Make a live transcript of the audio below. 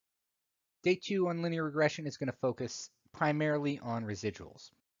Day 2 on linear regression is going to focus primarily on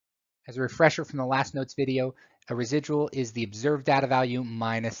residuals. As a refresher from the last notes video, a residual is the observed data value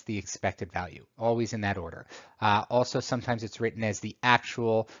minus the expected value, always in that order. Also, sometimes it's written as the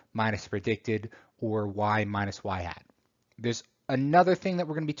actual minus predicted or y minus y hat. There's another thing that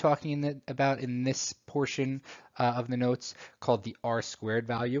we're going to be talking about in this portion of the notes called the R squared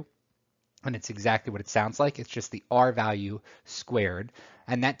value. And it's exactly what it sounds like. It's just the R value squared.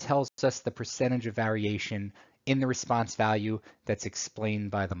 And that tells us the percentage of variation in the response value that's explained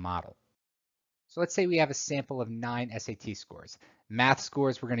by the model. So let's say we have a sample of 9 SAT scores. Math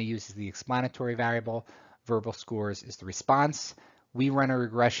scores we're going to use as the explanatory variable. Verbal scores is the response. We run a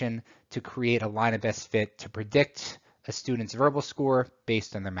regression to create a line of best fit to predict a student's verbal score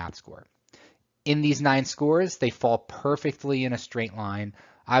based on their math score. In these 9 scores, they fall perfectly in a straight line.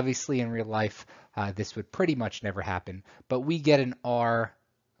 Obviously, in real life, this would pretty much never happen, but we get an R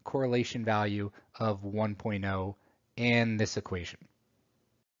correlation value of 1.0 in this equation.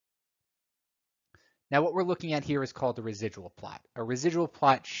 Now, what we're looking at here is called a residual plot. A residual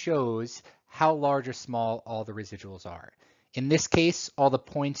plot shows how large or small all the residuals are. In this case, all the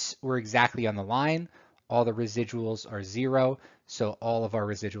points were exactly on the line. All the residuals are 0, so all of our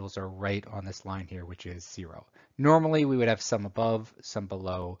residuals are right on this line here, which is 0. Normally, we would have some above, some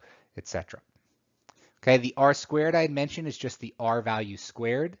below, etc. Okay, the R squared I had mentioned is just the R value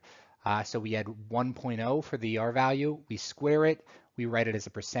squared. So we had 1.0 for the R value. We square it, we write it as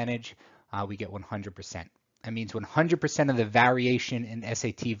a percentage, we get 100%. That means 100% of the variation in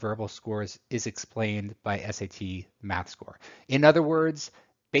SAT verbal scores is explained by SAT math score. In other words,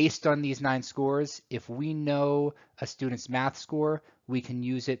 based on these 9 scores, if we know a student's math score, we can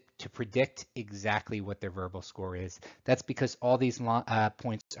use it to predict exactly what their verbal score is. That's because all these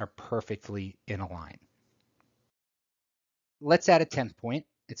points are perfectly in a line. Let's add a 10th point.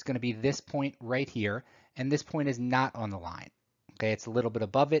 It's going to be this point right here, and this point is not on the line. Okay, it's a little bit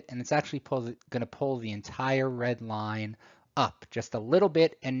above it, and it's actually going to pull the entire red line up just a little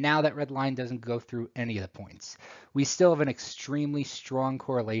bit, and now that red line doesn't go through any of the points. We still have an extremely strong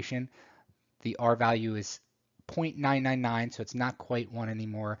correlation. The R value is 0.999, so it's not quite 1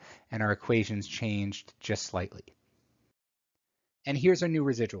 anymore, and our equations changed just slightly. And here's our new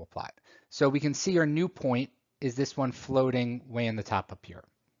residual plot. So we can see our new point is this one floating way in the top up here.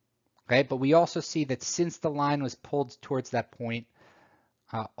 Okay, but we also see that since the line was pulled towards that point,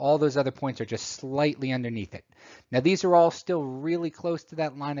 all those other points are just slightly underneath it. Now these are all still really close to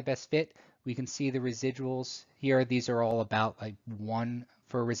that line of best fit. We can see the residuals here. These are all about like 1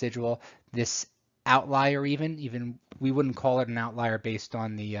 for a residual. This outlier even we wouldn't call it an outlier based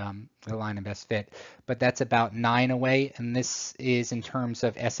on the line of best fit, but that's about 9 away, and this is in terms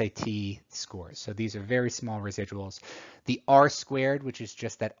of SAT scores. So these are very small residuals. The R squared, which is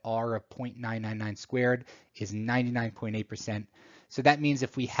just that R of 0.999 squared, is 99.8%. So that means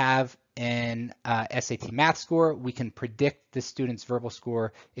if we have an SAT math score, we can predict the student's verbal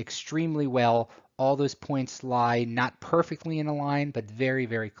score extremely well. All those points lie not perfectly in a line, but very,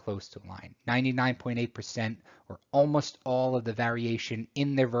 very close to a line. 99.8% or almost all of the variation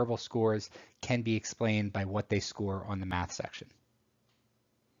in their verbal scores can be explained by what they score on the math section.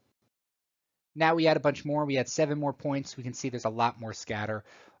 Now we add a bunch more. We had 7 more points. We can see there's a lot more scatter.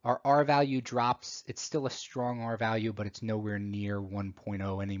 Our R value drops. It's still a strong R value, but it's nowhere near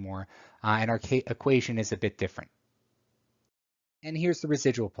 1.0 anymore. And our equation is a bit different. And here's the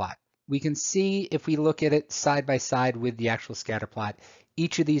residual plot. We can see if we look at it side by side with the actual scatter plot,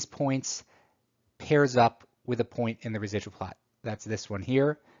 each of these points pairs up with a point in the residual plot. That's this one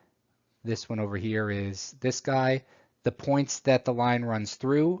here. This one over here is this guy. The points that the line runs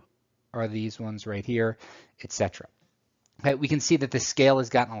through are these ones right here, etc. Okay, we can see that the scale has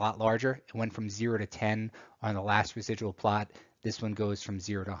gotten a lot larger. It went from 0 to 10 on the last residual plot. This one goes from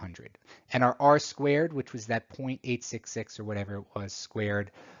 0 to 100. And our R squared, which was that 0.866 or whatever it was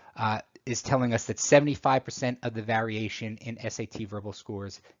squared, is telling us that 75% of the variation in SAT verbal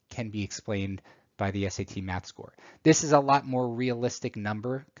scores can be explained by the SAT math score. This is a lot more realistic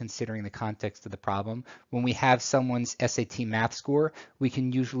number considering the context of the problem. When we have someone's SAT math score, we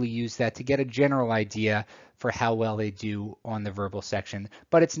can usually use that to get a general idea for how well they do on the verbal section,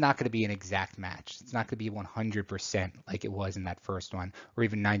 but it's not going to be an exact match. It's not going to be 100% like it was in that first one, or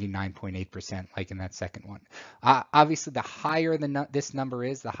even 99.8% like in that second one. Obviously, the higher this number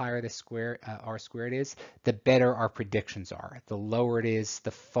is, the higher the R squared is, the better our predictions are. The lower it is,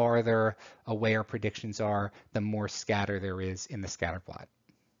 the farther away our predictions are, the more scatter there is in the scatter plot.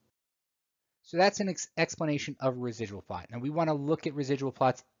 So that's an explanation of residual plot. Now we want to look at residual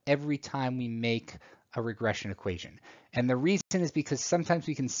plots every time we make a regression equation. And the reason is because sometimes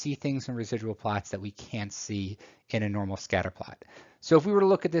we can see things in residual plots that we can't see in a normal scatter plot. So if we were to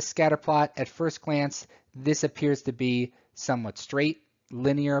look at this scatter plot at first glance, this appears to be somewhat straight,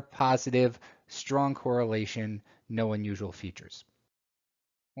 linear, positive, strong correlation, no unusual features.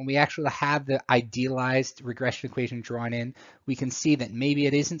 When we actually have the idealized regression equation drawn in, we can see that maybe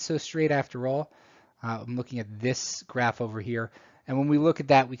it isn't so straight after all. I'm looking at this graph over here. And when we look at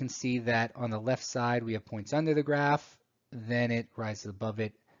that, we can see that on the left side, we have points under the graph, then it rises above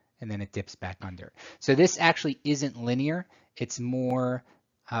it, and then it dips back under. So this actually isn't linear. It's more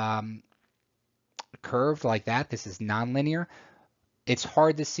curved like that. This is nonlinear. It's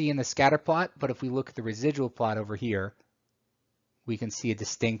hard to see in the scatter plot, but if we look at the residual plot over here, we can see a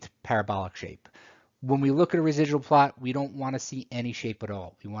distinct parabolic shape. When we look at a residual plot, we don't want to see any shape at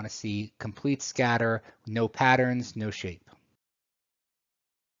all. We want to see complete scatter, no patterns, no shape.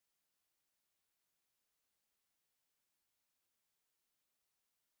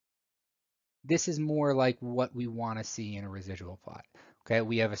 This is more like what we want to see in a residual plot. Okay,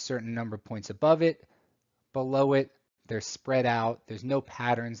 we have a certain number of points above it, below it, they're spread out. There's no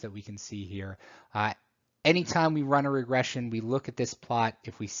patterns that we can see here. Anytime we run a regression, we look at this plot.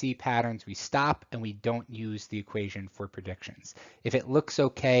 If we see patterns, we stop and we don't use the equation for predictions. If it looks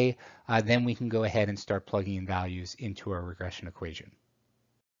okay, then we can go ahead and start plugging in values into our regression equation.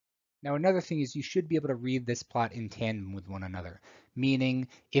 Now, another thing is you should be able to read this plot in tandem with one another, meaning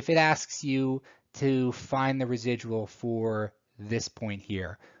if it asks you to find the residual for this point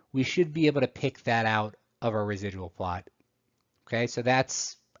here, we should be able to pick that out of our residual plot. Okay, so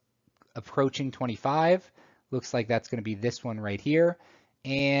that's approaching 25. Looks like that's going to be this one right here.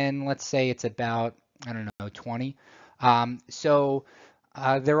 And let's say it's about, I don't know, 20.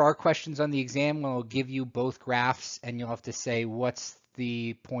 There are questions on the exam where it'll give you both graphs and you'll have to say what's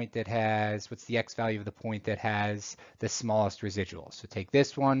the point that has, what's the x value of the point that has the smallest residual. So take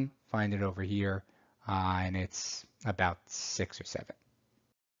this one, find it over here, and it's about 6 or 7.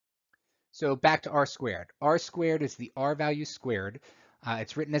 So back to r squared. R squared is the r value squared.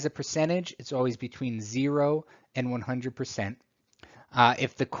 It's written as a percentage. It's always between 0 and 100%.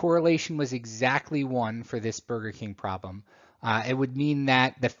 If the correlation was exactly 1 for this Burger King problem, it would mean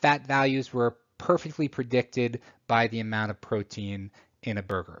that the fat values were perfectly predicted by the amount of protein in a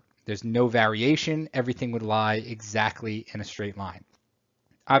burger. There's no variation. Everything would lie exactly in a straight line.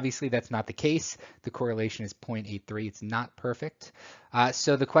 Obviously, that's not the case. The correlation is 0.83. It's not perfect.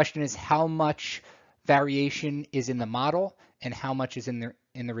 So the question is how much variation is in the model and how much is in the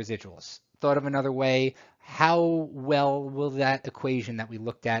residuals. Thought of another way, how well will that equation that we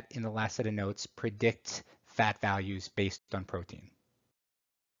looked at in the last set of notes predict fat values based on protein?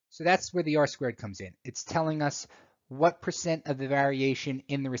 So that's where the r squared comes in. It's telling us what percent of the variation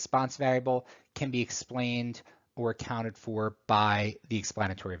in the response variable can be explained or accounted for by the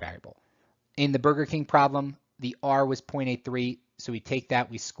explanatory variable. In the Burger King problem, the r was 0.83, so we take that,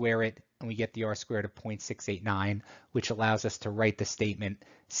 we square it, and we get the r squared of 0.689, which allows us to write the statement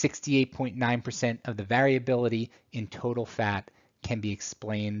 68.9% of the variability in total fat can be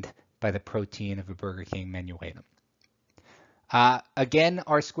explained by the protein of a Burger King menu item. Again,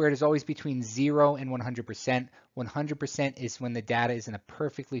 r squared is always between 0 and 100%. 100% is when the data is in a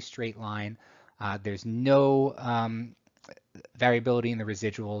perfectly straight line. There's no variability in the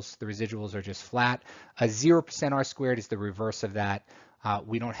residuals. The residuals are just flat. A 0% r squared is the reverse of that.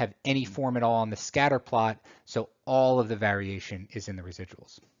 We don't have any form at all on the scatter plot, so all of the variation is in the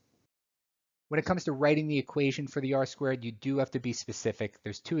residuals. When it comes to writing the equation for the r squared, you do have to be specific.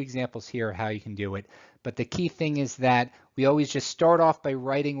 There's 2 examples here of how you can do it, but the key thing is that we always just start off by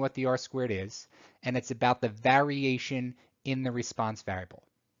writing what the r squared is, and it's about the variation in the response variable.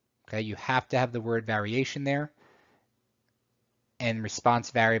 Okay, you have to have the word variation there and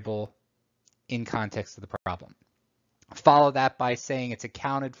response variable in context of the problem. Follow that by saying it's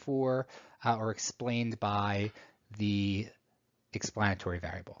accounted for or explained by the explanatory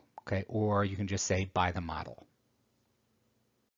variable. Okay, or you can just say by the model.